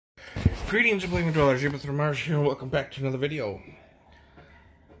Greetings and blessings to all, Jibba through Mars here. Welcome back to another video.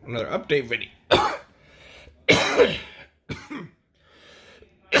 Another update video.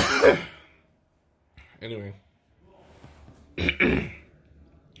 Anyway.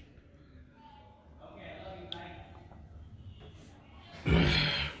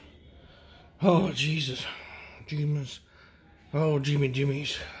 Oh, Jesus. Jimmy's. Oh,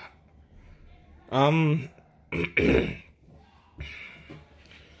 Jimmy's.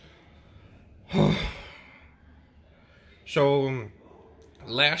 So,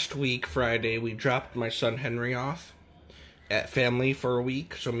 last week, Friday, we dropped my son Henry off at family for a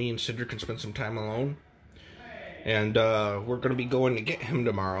week, so me and Cinder can spend some time alone. And, we're gonna be going to get him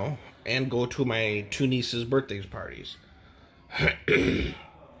tomorrow, and go to my two nieces' birthday parties.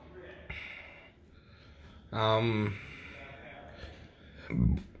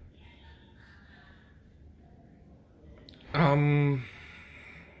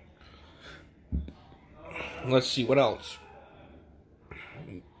 Let's see, what else?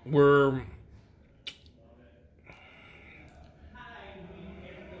 We're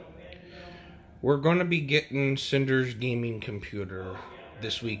going to be getting Cinder's gaming computer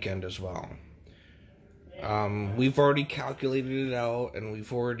this weekend as well. We've already calculated it out, and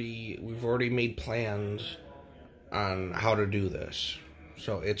we've already made plans on how to do this.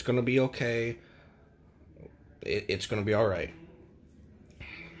 So it's going to be okay. It's going to be all right.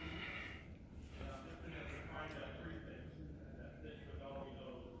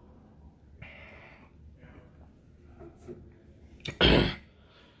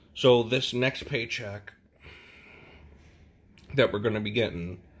 So this next paycheck that we're going to be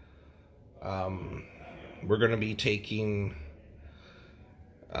getting, we're going to be taking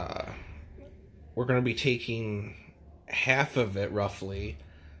half of it roughly,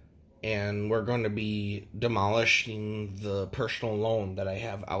 and we're going to be demolishing the personal loan that I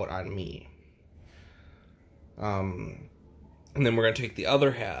have out on me. And then we're going to take the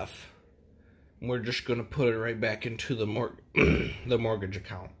other half, and we're just going to put it right back into the the mortgage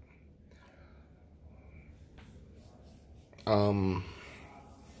account.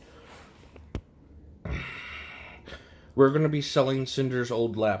 We're gonna be selling Cinder's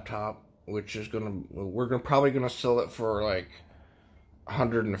old laptop, which is we're probably gonna sell it for like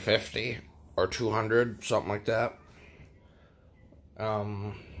 150 or 200, something like that.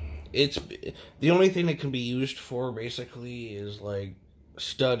 It's the only thing it can be used for basically is like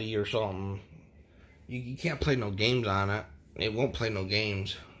study or something. You can't play no games on it. It won't play no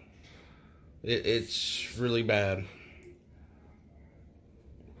games. It's really bad.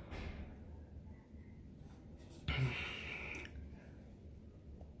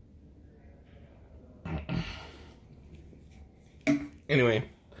 Anyway,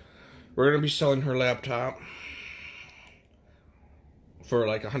 we're going to be selling her laptop for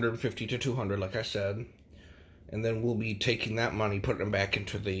like 150 to 200, like I said. And then we'll be taking that money, putting it back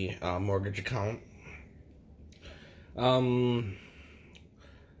into the mortgage account.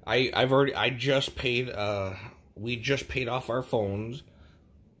 We just paid off our phones.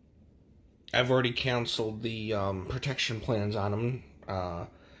 I've already canceled the protection plans on them.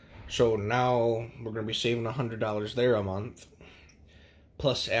 So now we're going to be saving $100 there a month.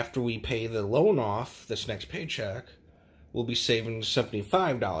 Plus, after we pay the loan off, this next paycheck, we'll be saving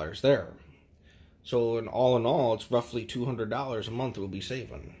 $75 there. So in all, it's roughly $200 a month we'll be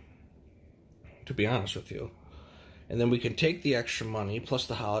saving, to be honest with you. And then we can take the extra money, plus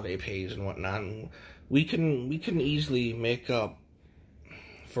the holiday pays and whatnot, and we can easily make up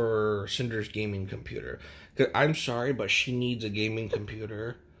for Cinder's gaming computer. 'Cause I'm sorry, but she needs a gaming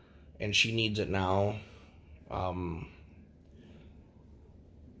computer, and she needs it now.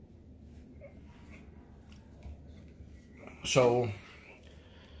 So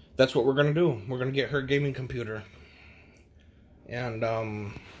that's what we're gonna do. We're gonna get her a gaming computer, and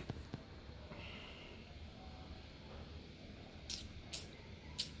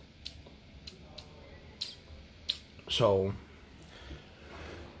so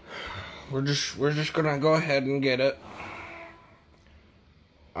we're just gonna go ahead and get it.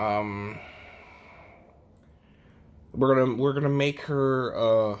 We're gonna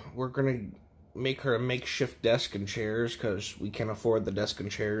make her a makeshift desk and chairs, because we can't afford the desk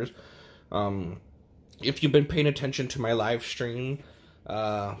and chairs. If you've been paying attention to my live stream,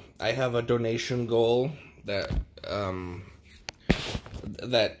 I have a donation goal that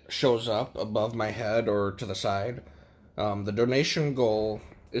shows up above my head or to the side. The donation goal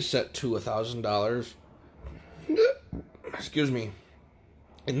is set to $1,000. Excuse me.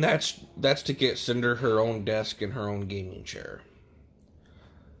 And that's to get Cinder her own desk and her own gaming chair.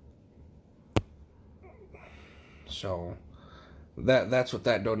 So That's what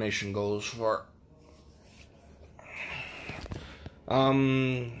that donation goes for.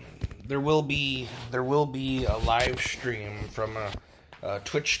 There will be a live stream from a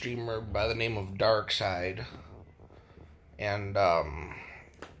Twitch streamer by the name of Darkside, and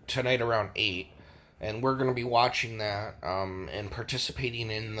tonight around 8, and we're gonna be watching that and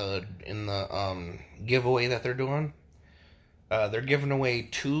participating in the giveaway that they're doing. They're giving away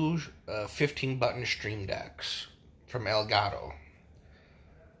 2 15-button stream decks from Elgato.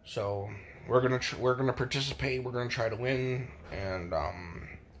 So we're gonna participate. We're gonna try to win, and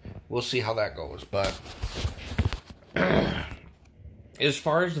we'll see how that goes. But as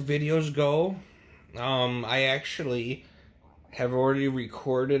far as the videos go, I actually have already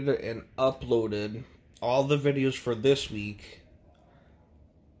recorded and uploaded all the videos for this week,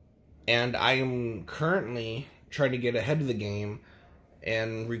 and I am currently trying to get ahead of the game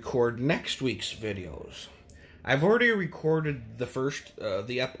and record next week's videos. I've already recorded the first,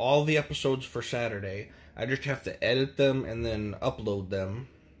 all the episodes for Saturday. I just have to edit them and then upload them.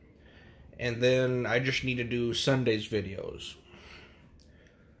 And then I just need to do Sunday's videos.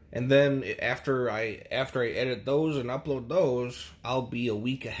 And then after I edit those and upload those, I'll be a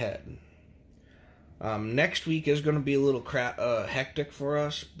week ahead. Next week is going to be a little hectic for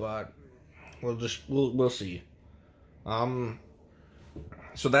us, but we'll see.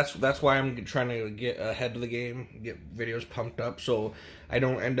 So that's why I'm trying to get ahead of the game, get videos pumped up, so I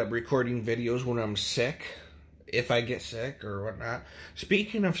don't end up recording videos when I'm sick, if I get sick or whatnot.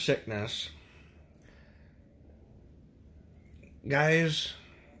 Speaking of sickness, guys,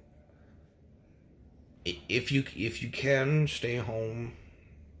 if you can, stay home.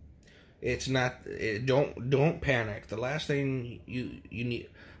 Don't panic. The last thing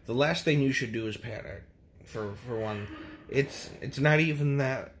you should do is panic. For one. It's not even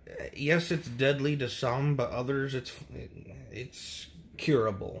that. Yes, it's deadly to some, but others it's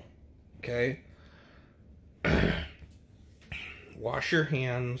curable. Okay? Wash your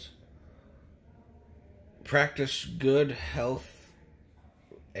hands. Practice good health,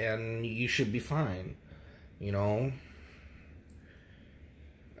 and you should be fine. You know?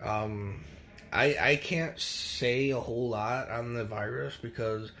 I can't say a whole lot on the virus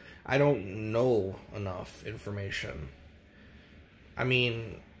because I don't know enough information. I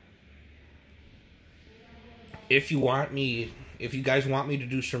mean, if you guys want me to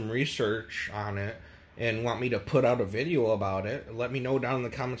do some research on it and want me to put out a video about it, let me know down in the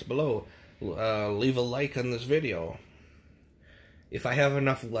comments below. Leave a like on this video. If I have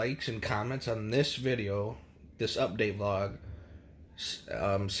enough likes and comments on this video, this update vlog,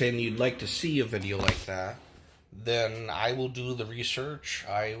 saying you'd like to see a video like that, then I will do the research.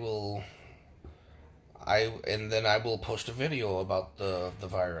 And then I will post a video about the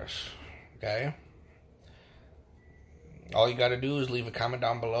virus. Okay? All you gotta do is leave a comment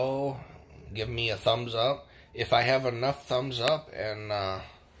down below, give me a thumbs up. If I have enough thumbs up and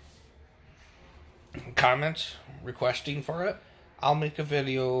comments requesting for it, I'll make a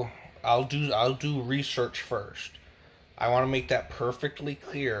video. I'll do research first. I want to make that perfectly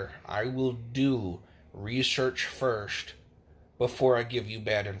clear. I will do research first before I give you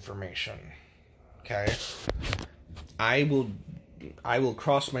bad information. Okay? I will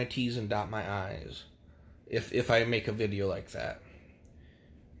cross my T's and dot my I's if I make a video like that.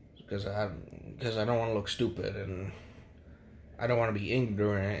 Because I don't want to look stupid, and I don't want to be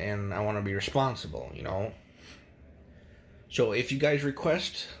ignorant, and I want to be responsible, you know? So if you guys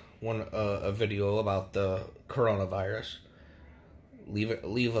request a video about the coronavirus,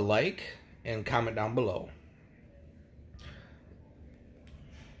 leave a like and comment down below.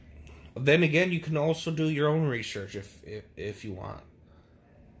 Then again, you can also do your own research if you want.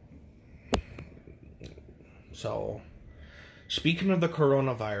 So, speaking of the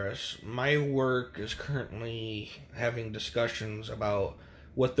coronavirus, my work is currently having discussions about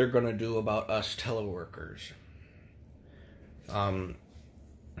what they're going to do about us teleworkers.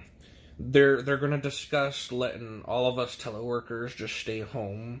 They're going to discuss letting all of us teleworkers just stay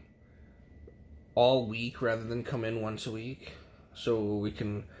home all week rather than come in once a week, so we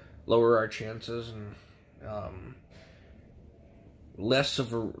can lower our chances and less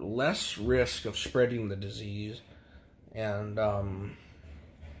risk of spreading the disease, and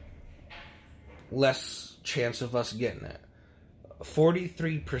less chance of us getting it.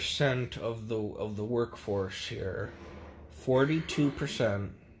 43% of the workforce here, 42%,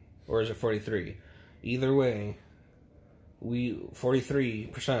 or is it 43? Either way,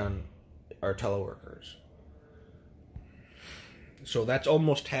 43% are teleworkers. So that's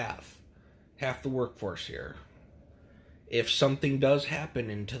almost half the workforce here. If something does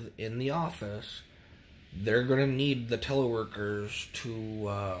happen in the office, they're gonna need the teleworkers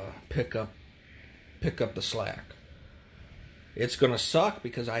to pick up the slack. It's gonna suck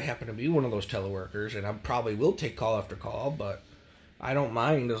because I happen to be one of those teleworkers, and I probably will take call after call, but I don't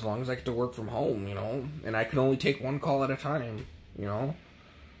mind as long as I get to work from home, you know, and I can only take one call at a time, you know.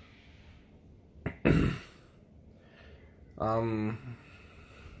 Okay.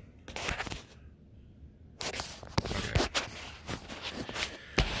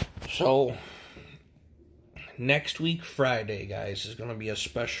 So next week Friday, guys, is gonna be a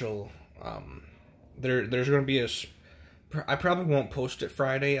special. There's gonna be I probably won't post it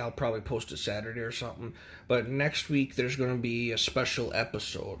Friday. I'll probably post it Saturday or something. But next week there's gonna be a special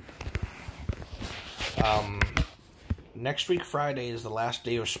episode. Next week Friday is the last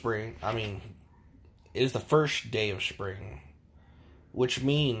day of spring. Is the first day of spring, which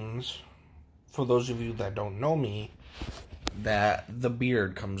means, for those of you that don't know me, that the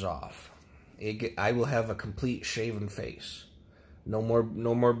beard comes off. I will have a complete shaven face. No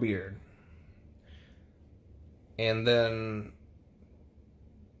more beard. And then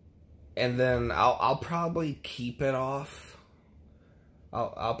I'll probably keep it off.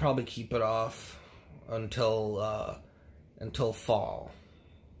 I'll probably keep it off until fall.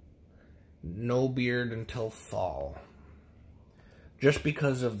 No beard until fall. Just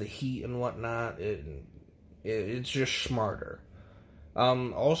because of the heat and whatnot, it's just smarter.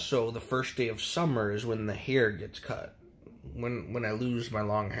 Also, the first day of summer is when the hair gets cut. When I lose my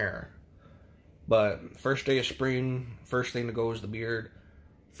long hair. But first day of spring, first thing to go is the beard.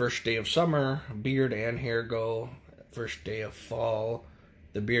 First day of summer, beard and hair go. First day of fall,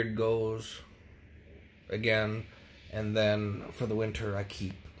 the beard goes again. And then for the winter, I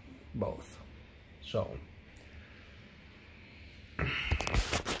keep both. So,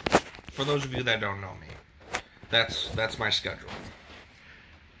 for those of you that don't know me, that's my schedule.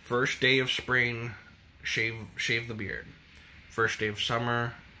 First day of spring, shave the beard. First day of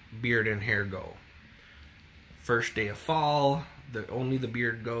summer, beard and hair go. First day of fall, only the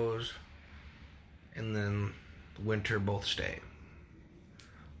beard goes, and then winter both stay.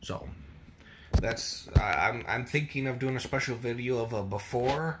 So I'm thinking of doing a special video of a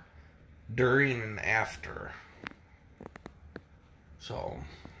before, during, and after. So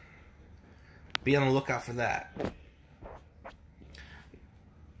be on the lookout for that.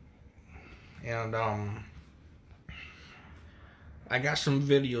 And I got some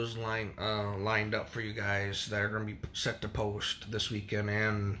videos lined up for you guys that are going to be set to post this weekend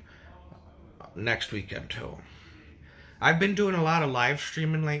and next weekend too. I've been doing a lot of live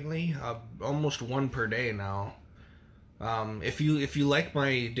streaming lately, almost one per day now. If you like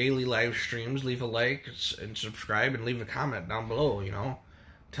my daily live streams, leave a like and subscribe and leave a comment down below. You know,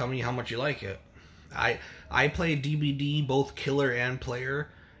 tell me how much you like it. I play DBD, both killer and player.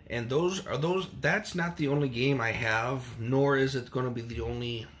 And that's not the only game I have, nor is it going to be the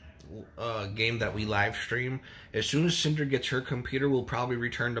only game that we live stream. As soon as Cinder gets her computer, we'll probably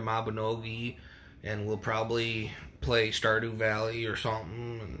return to Mabinogi, and we'll probably play Stardew Valley or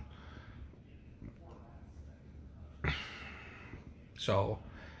something. And so,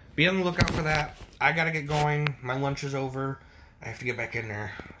 be on the lookout for that. I gotta get going. My lunch is over. I have to get back in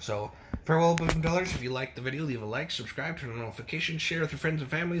there. So, farewell, boys and dollars. If you liked the video, leave a like, subscribe, turn on notifications, share with your friends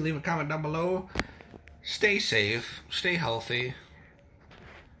and family, leave a comment down below. Stay safe, stay healthy,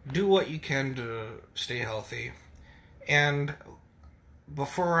 do what you can to stay healthy. And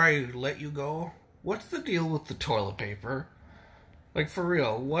before I let you go, what's the deal with the toilet paper? Like, for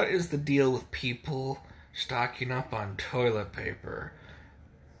real, what is the deal with people stocking up on toilet paper?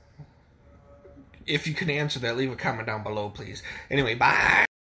 If you can answer that, leave a comment down below, please. Anyway, bye!